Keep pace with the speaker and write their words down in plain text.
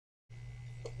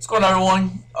What's going on,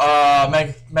 everyone?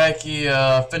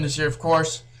 Maki Fitness here, of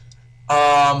course.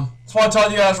 Just want to tell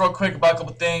you guys real quick about a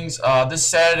couple things. This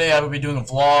Saturday, I will be doing a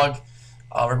vlog.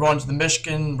 We're going to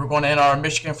Michigan. We're going to Ann Arbor,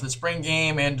 Michigan for the spring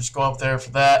game, and just go up there for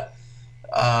that.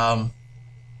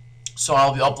 So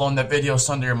I'll be uploading that video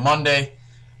Sunday or Monday.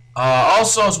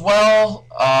 Also, as well,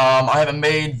 I haven't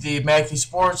made the Maki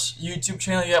Sports YouTube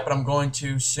channel yet, but I'm going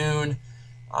to soon.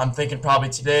 I'm thinking probably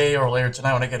today or later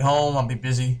tonight when I get home. I'll be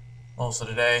busy most of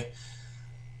the day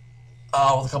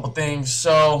with a couple things.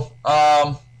 So,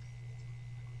 yeah,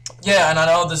 and I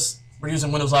know we're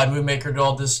using Windows Live Movie Maker to do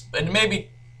all this, and it may be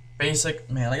basic.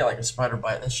 Man, I got like a spider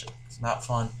bite. That shit is not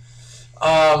fun.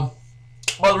 Well,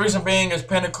 the reason being is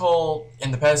Pinnacle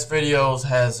in the past videos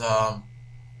has,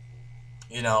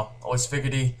 always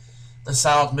figured the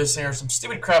sound's missing or some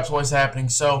stupid crap's always happening.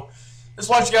 So, just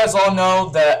want you guys all know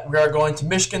that we are going to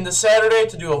Michigan this Saturday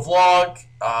to do a vlog,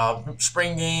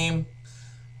 spring game.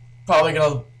 Probably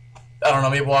gonna, I don't know,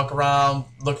 maybe walk around,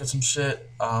 look at some shit.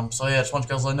 So yeah, just want you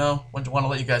guys to know. Want to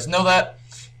let you guys know that.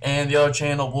 And the other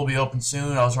channel will be open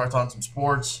soon. I'll start talking some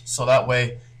sports, so that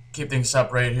way keep things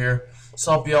separated here.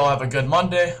 So hope you all have a good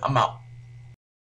Monday. I'm out.